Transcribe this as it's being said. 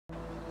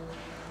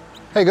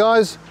Hey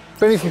guys,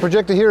 Benny from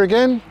Projecta here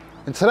again,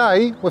 and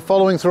today we're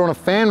following through on a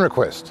fan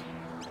request.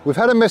 We've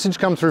had a message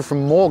come through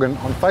from Morgan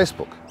on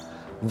Facebook.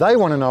 They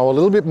want to know a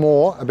little bit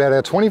more about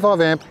our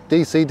 25 amp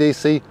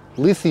DC-DC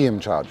lithium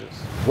chargers.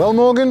 Well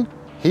Morgan,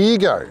 here you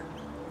go.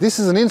 This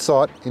is an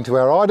insight into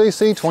our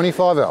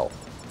IDC25L.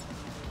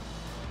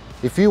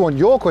 If you want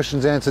your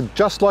questions answered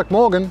just like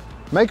Morgan,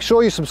 make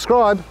sure you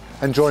subscribe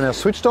and join our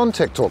Switched On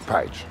Tech Talk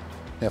page.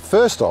 Now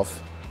first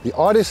off, the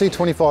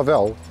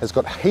IDC25L has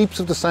got heaps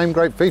of the same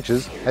great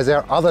features as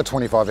our other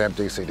 25 amp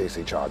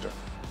DC-DC charger.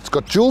 It's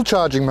got dual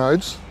charging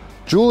modes,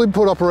 dual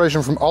input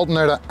operation from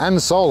alternator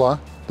and solar,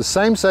 the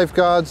same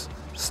safeguards,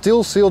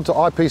 still sealed to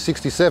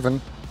IP67,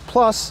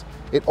 plus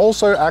it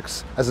also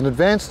acts as an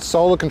advanced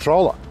solar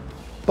controller.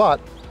 But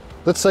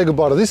let's say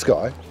goodbye to this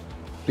guy,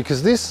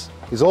 because this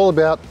is all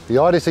about the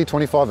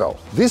IDC25L.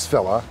 This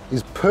fella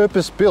is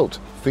purpose-built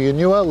for your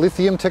newer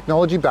lithium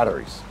technology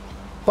batteries.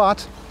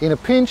 But in a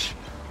pinch,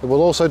 it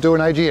will also do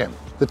an AGM.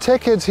 The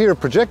tech heads here at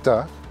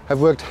Projecta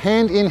have worked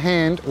hand in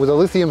hand with a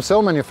lithium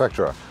cell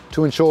manufacturer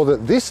to ensure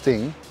that this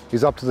thing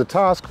is up to the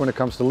task when it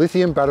comes to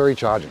lithium battery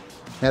charging.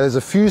 Now there's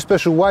a few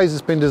special ways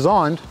it's been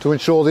designed to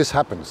ensure this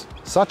happens,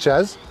 such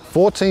as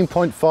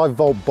 14.5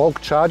 volt bulk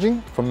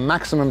charging for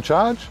maximum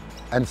charge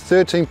and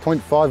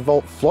 13.5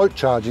 volt float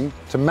charging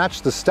to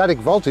match the static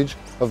voltage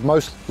of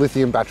most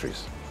lithium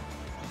batteries.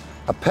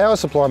 A power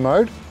supply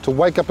mode to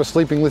wake up a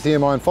sleeping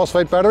lithium iron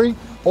phosphate battery,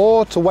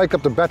 or to wake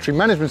up the battery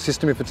management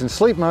system if it's in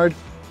sleep mode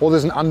or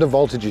there's an under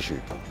voltage issue.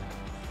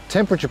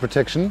 Temperature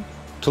protection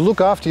to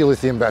look after your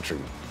lithium battery,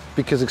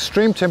 because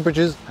extreme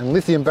temperatures and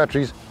lithium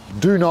batteries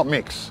do not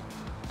mix.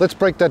 Let's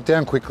break that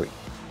down quickly.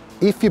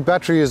 If your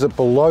battery is at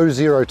below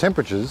 0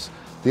 temperatures,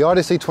 the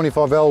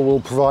IDC25L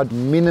will provide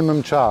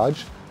minimum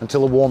charge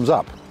until it warms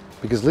up,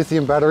 because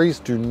lithium batteries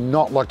do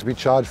not like to be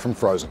charged from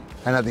frozen.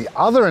 And at the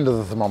other end of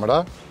the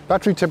thermometer,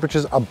 battery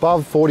temperatures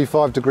above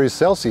 45 degrees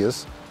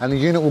Celsius and the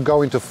unit will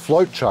go into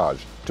float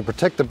charge to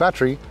protect the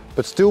battery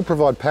but still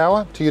provide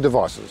power to your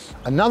devices.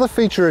 Another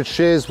feature it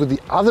shares with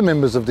the other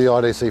members of the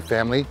IDC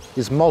family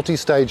is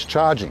multi-stage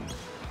charging.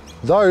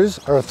 Those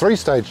are a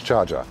 3-stage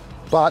charger,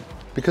 but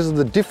because of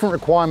the different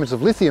requirements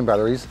of lithium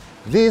batteries,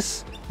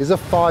 this is a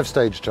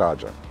 5-stage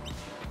charger.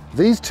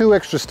 These 2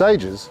 extra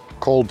stages,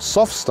 called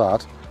soft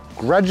start,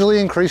 gradually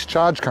increase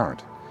charge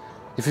current.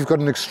 If you've got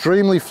an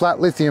extremely flat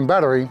lithium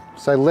battery,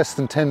 say less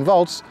than 10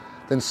 volts,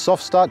 then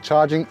soft start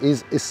charging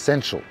is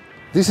essential.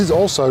 This is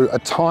also a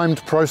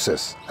timed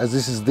process, as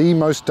this is the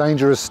most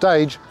dangerous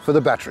stage for the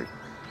battery.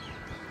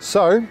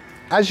 So,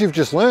 as you've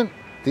just learnt,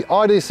 the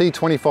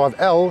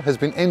IDC25L has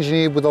been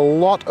engineered with a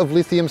lot of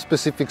lithium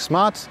specific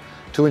smarts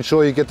to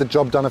ensure you get the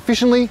job done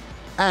efficiently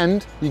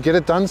and you get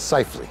it done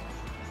safely.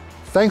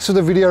 Thanks for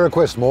the video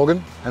request,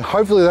 Morgan, and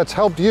hopefully that's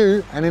helped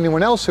you and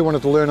anyone else who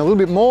wanted to learn a little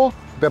bit more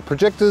about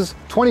Projecta's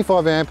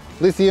 25 amp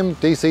lithium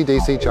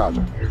DC-DC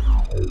charger.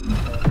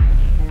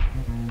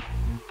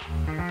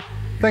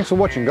 Thanks for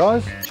watching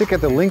guys. Check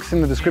out the links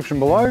in the description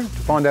below to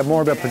find out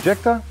more about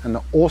Projecta and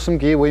the awesome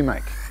gear we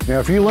make. Now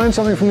if you learned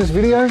something from this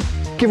video,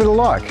 give it a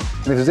like.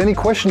 And if there's any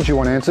questions you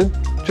want answered,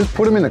 just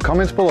put them in the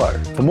comments below.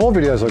 For more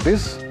videos like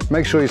this,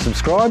 make sure you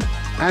subscribe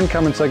and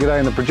come and say good day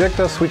in the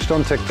Projecta Switched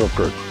On Tech Talk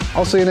group.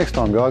 I'll see you next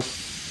time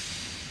guys.